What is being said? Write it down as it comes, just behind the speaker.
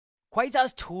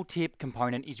Quasar's tooltip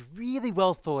component is really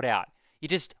well thought out. You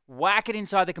just whack it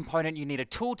inside the component you need a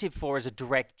tooltip for as a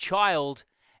direct child,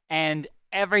 and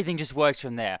everything just works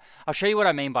from there. I'll show you what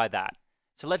I mean by that.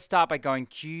 So let's start by going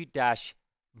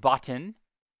Q-button,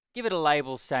 give it a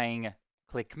label saying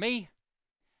click me,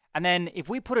 and then if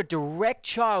we put a direct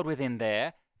child within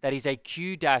there that is a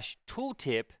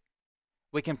Q-tooltip,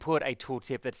 we can put a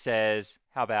tooltip that says,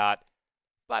 how about,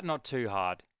 but not too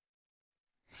hard.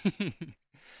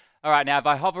 All right, now if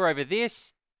I hover over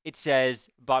this, it says,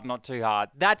 but not too hard.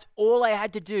 That's all I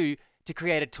had to do to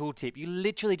create a tooltip. You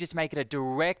literally just make it a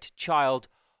direct child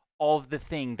of the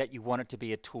thing that you want it to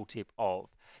be a tooltip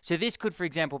of. So this could, for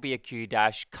example, be a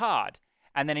Q-card.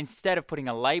 And then instead of putting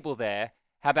a label there,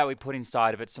 how about we put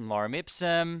inside of it some lorem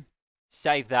ipsum,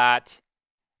 save that,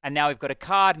 and now we've got a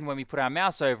card, and when we put our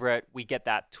mouse over it, we get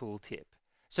that tooltip.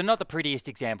 So not the prettiest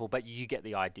example, but you get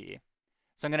the idea.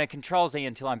 So I'm going to Control Z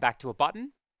until I'm back to a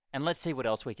button, and let's see what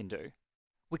else we can do.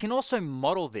 We can also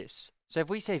model this. So if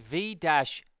we say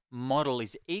v-model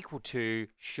is equal to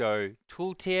show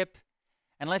tooltip,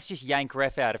 and let's just yank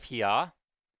ref out of here,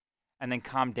 and then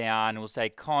come down, and we'll say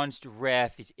const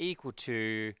ref is equal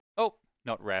to, oh,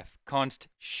 not ref, const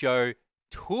show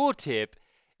tooltip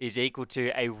is equal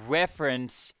to a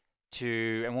reference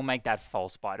to, and we'll make that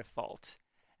false by default.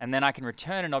 And then I can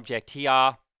return an object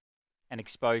here and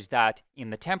expose that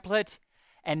in the template.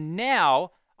 And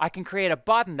now I can create a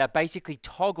button that basically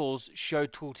toggles show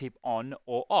tooltip on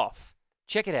or off.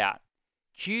 Check it out.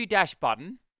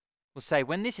 Q-button will say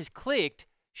when this is clicked,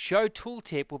 show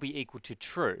tooltip will be equal to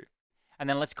true. And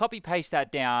then let's copy paste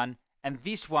that down, and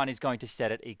this one is going to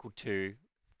set it equal to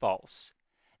false.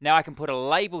 Now I can put a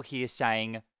label here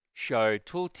saying show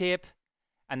tooltip,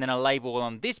 and then a label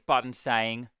on this button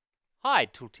saying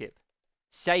hide tooltip.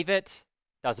 Save it,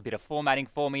 does a bit of formatting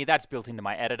for me, that's built into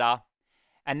my editor.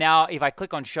 And now if I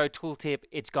click on show tooltip,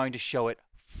 it's going to show it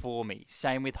for me.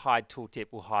 Same with hide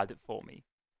tooltip, will hide it for me.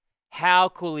 How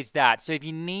cool is that? So if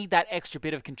you need that extra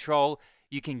bit of control,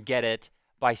 you can get it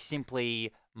by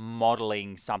simply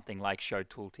modeling something like show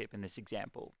tooltip in this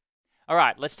example. All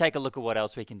right, let's take a look at what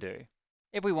else we can do.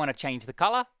 If we want to change the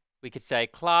color, we could say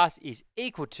class is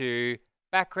equal to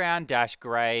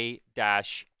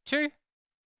background-gray-2.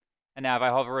 And now if I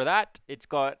hover over that, it's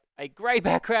got a gray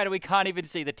background and we can't even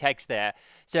see the text there.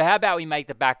 So how about we make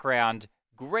the background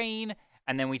green,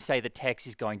 and then we say the text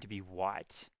is going to be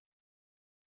white.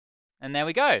 And there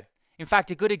we go. In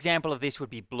fact, a good example of this would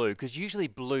be blue, because usually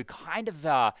blue it kind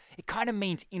of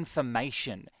means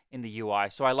information in the UI.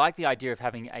 So I like the idea of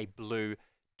having a blue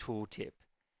tooltip.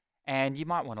 And you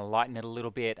might want to lighten it a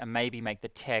little bit and maybe make the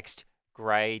text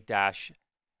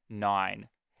gray-9.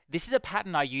 This is a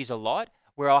pattern I use a lot,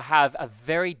 where I'll have a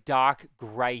very dark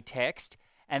gray text,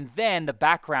 and then the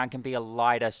background can be a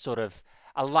lighter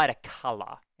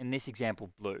color. In this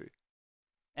example, blue.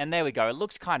 And there we go. It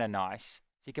looks kind of nice.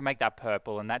 So you can make that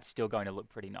purple, and that's still going to look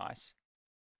pretty nice.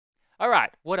 All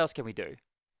right, what else can we do?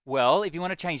 Well, if you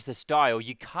want to change the style,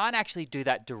 you can't actually do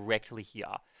that directly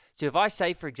here. So if I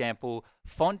say, for example,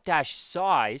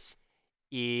 font-size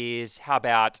is, how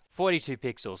about 42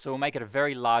 pixels? So we'll make it a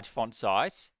very large font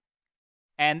size.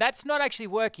 And that's not actually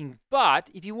working,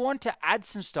 but if you want to add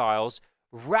some styles,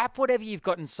 wrap whatever you've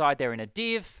got inside there in a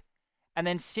div, and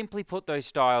then simply put those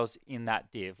styles in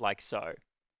that div, like so.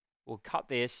 We'll cut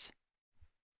this,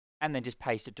 and then just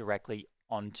paste it directly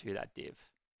onto that div.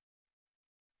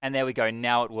 And there we go,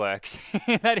 now it works.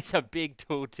 That is a big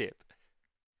tooltip.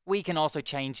 We can also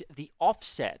change the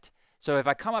offset. So if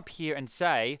I come up here and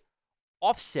say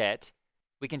offset,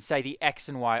 we can say the X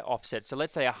and Y offset. So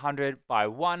let's say 100 by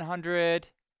 100.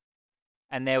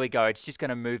 And there we go. It's just going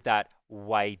to move that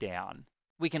way down.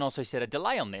 We can also set a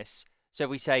delay on this. So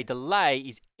if we say delay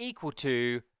is equal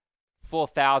to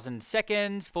 4,000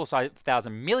 seconds,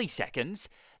 4,000 milliseconds,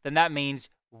 then that means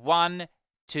 1,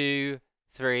 2,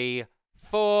 3,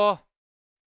 4.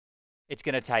 It's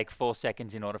going to take 4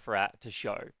 seconds in order for it to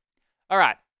show. All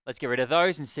right, let's get rid of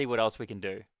those and see what else we can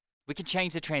do. We can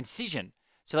change the transition.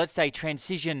 So let's say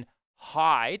transition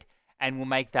hide, and we'll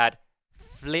make that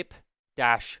flip-right.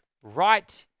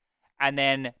 And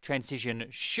then transition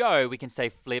show, we can say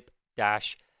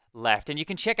flip-left. And you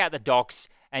can check out the docs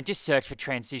and just search for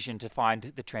transition to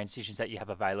find the transitions that you have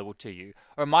available to you.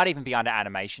 Or it might even be under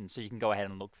animation, so you can go ahead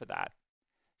and look for that.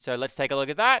 So let's take a look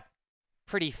at that.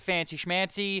 Pretty fancy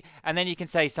schmancy. And then you can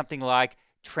say something like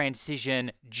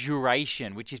transition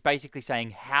duration, which is basically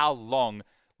saying how long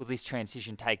will this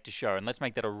transition take to show. And let's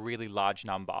make that a really large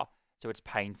number so it's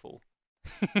painful.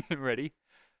 Ready?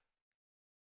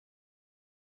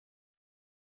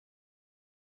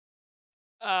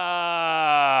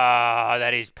 Ah,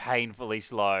 that is painfully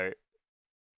slow.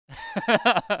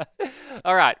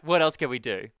 All right, what else can we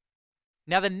do?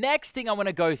 Now, the next thing I want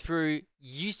to go through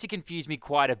used to confuse me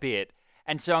quite a bit.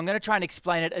 And so I'm going to try and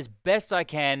explain it as best I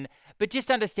can, but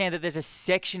just understand that there's a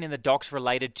section in the docs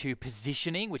related to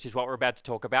positioning, which is what we're about to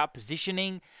talk about,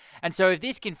 positioning. And so if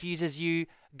this confuses you,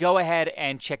 go ahead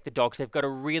and check the docs. They've got a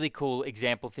really cool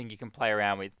example thing you can play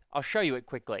around with. I'll show you it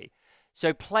quickly.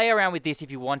 So play around with this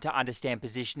if you want to understand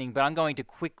positioning, but I'm going to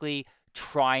quickly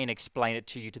try and explain it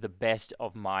to you to the best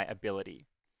of my ability.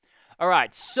 All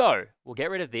right, so we'll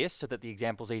get rid of this so that the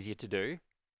example's easier to do.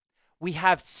 We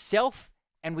have self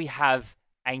and we have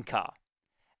anchor.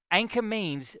 Anchor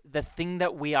means the thing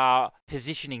that we are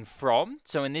positioning from.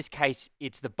 So in this case,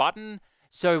 it's the button.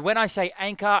 So when I say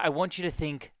anchor, I want you to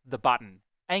think the button.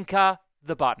 Anchor,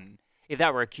 the button. If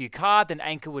that were a cue card, then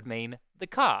anchor would mean the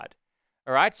card.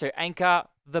 All right, so anchor,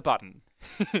 the button.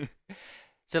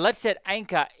 So let's set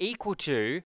anchor equal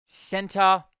to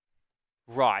center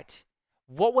right.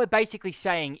 What we're basically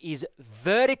saying is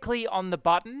vertically on the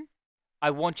button, I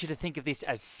want you to think of this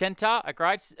as center,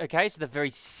 okay? So the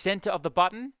very center of the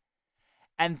button.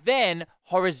 And then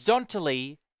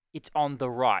horizontally, it's on the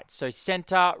right. So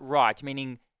center right,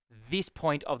 meaning this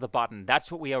point of the button.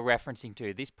 That's what we are referencing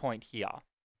to, this point here.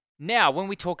 Now, when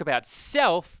we talk about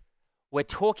self, we're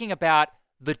talking about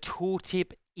the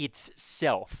tooltip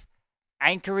itself.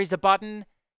 Anchor is the button,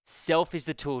 self is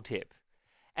the tooltip.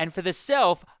 And for the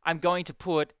self, I'm going to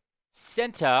put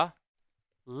center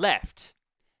left.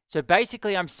 So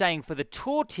basically, I'm saying for the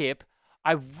tooltip,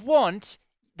 I want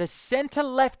the center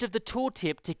left of the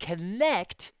tooltip to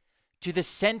connect to the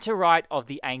center right of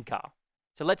the anchor.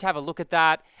 So let's have a look at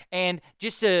that. And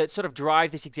just to sort of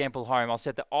drive this example home, I'll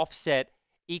set the offset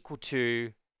equal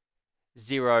to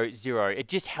 0, 0. It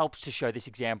just helps to show this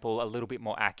example a little bit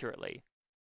more accurately.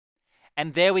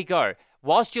 And there we go.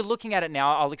 Whilst you're looking at it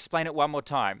now, I'll explain it one more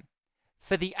time.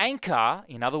 For the anchor,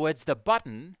 in other words, the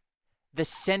button, the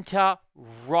center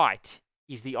right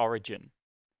is the origin.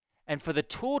 And for the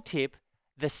tooltip,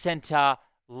 the center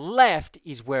left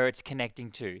is where it's connecting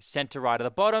to. Center right of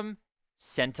the bottom,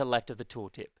 center left of the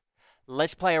tooltip.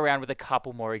 Let's play around with a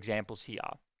couple more examples here.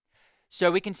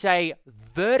 So we can say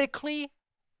vertically,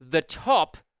 the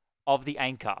top of the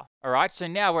anchor. All right, so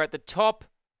now we're at the top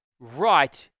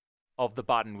right of the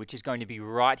button, which is going to be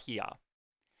right here.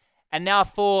 And now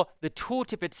for the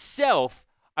tooltip itself,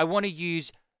 I want to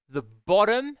use the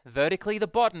bottom, vertically the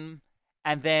bottom,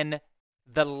 and then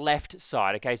the left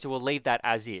side. Okay, so we'll leave that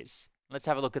as is. Let's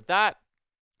have a look at that.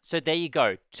 So there you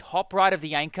go. Top right of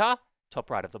the anchor, top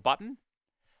right of the button,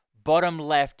 bottom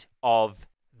left of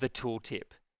the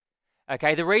tooltip.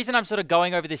 Okay, the reason I'm sort of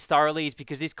going over this thoroughly is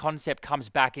because this concept comes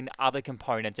back in other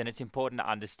components and it's important to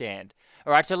understand.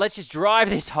 All right, so let's just drive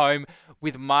this home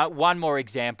with one more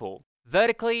example.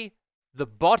 Vertically, the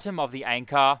bottom of the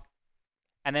anchor,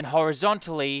 and then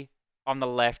horizontally on the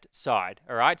left side.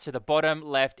 All right, so the bottom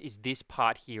left is this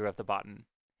part here of the button.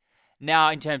 Now,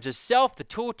 in terms of self, the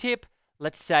tooltip,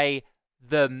 let's say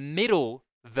the middle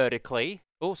vertically.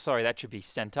 Oh, sorry, that should be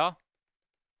center.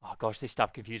 Oh gosh, this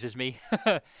stuff confuses me.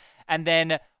 And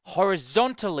then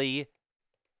horizontally,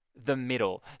 the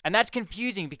middle. And that's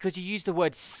confusing because you use the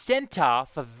word center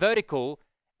for vertical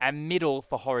and middle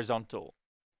for horizontal.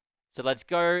 So let's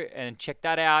go and check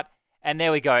that out. And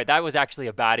there we go. That was actually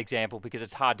a bad example because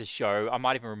it's hard to show. I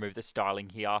might even remove the styling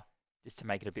here just to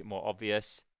make it a bit more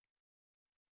obvious.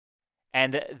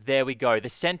 And there we go. The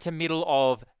center middle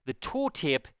of the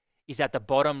tooltip is at the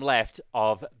bottom left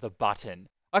of the button.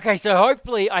 Okay, so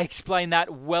hopefully I explained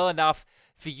that well enough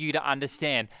for you to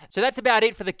understand. So that's about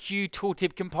it for the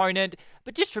QTooltip component.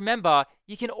 But just remember,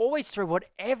 you can always throw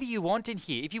whatever you want in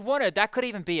here. If you wanted, that could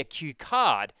even be a Q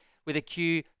card with a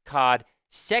Q card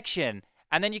section.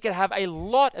 And then you could have a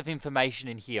lot of information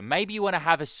in here. Maybe you want to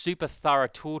have a super thorough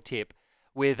tooltip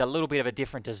with a little bit of a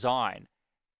different design.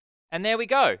 And there we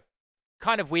go.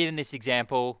 Kind of weird in this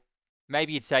example.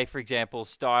 Maybe you'd say, for example,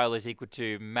 style is equal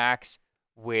to max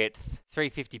width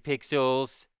 350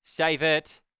 pixels. Save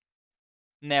it.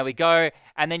 And there we go.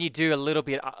 And then you do a little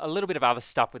bit of other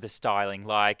stuff with the styling,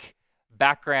 like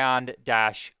background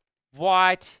dash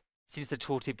white, since the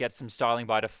tooltip gets some styling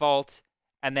by default,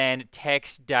 and then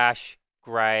text dash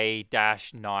gray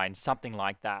dash 9, something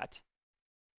like that.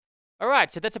 All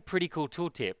right, so that's a pretty cool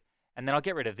tooltip. And then I'll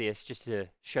get rid of this just to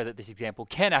show that this example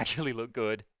can actually look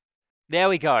good. There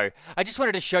we go. I just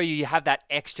wanted to show you have that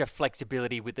extra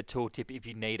flexibility with the tooltip if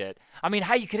you need it. I mean,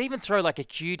 hey, you could even throw like a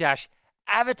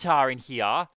Q-avatar in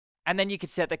here, and then you could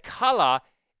set the color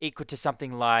equal to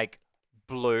something like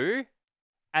blue,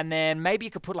 and then maybe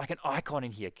you could put like an icon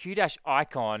in here,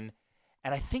 Q-icon,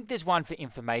 And I think there's one for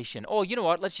information. Or you know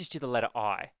what? Let's just do the letter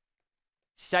I.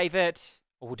 Save it.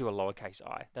 Or we'll do a lowercase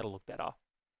I. That'll look better.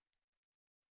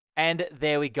 And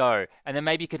there we go. And then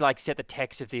maybe you could like set the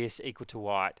text of this equal to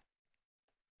white.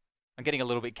 I'm getting a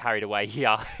little bit carried away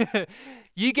here.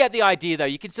 You get the idea though.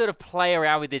 You can sort of play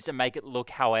around with this and make it look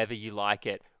however you like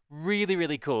it. Really,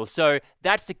 really cool. So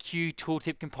that's the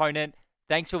QTooltip component.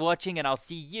 Thanks for watching, and I'll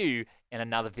see you in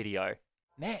another video.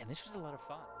 Man, this was a lot of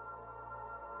fun.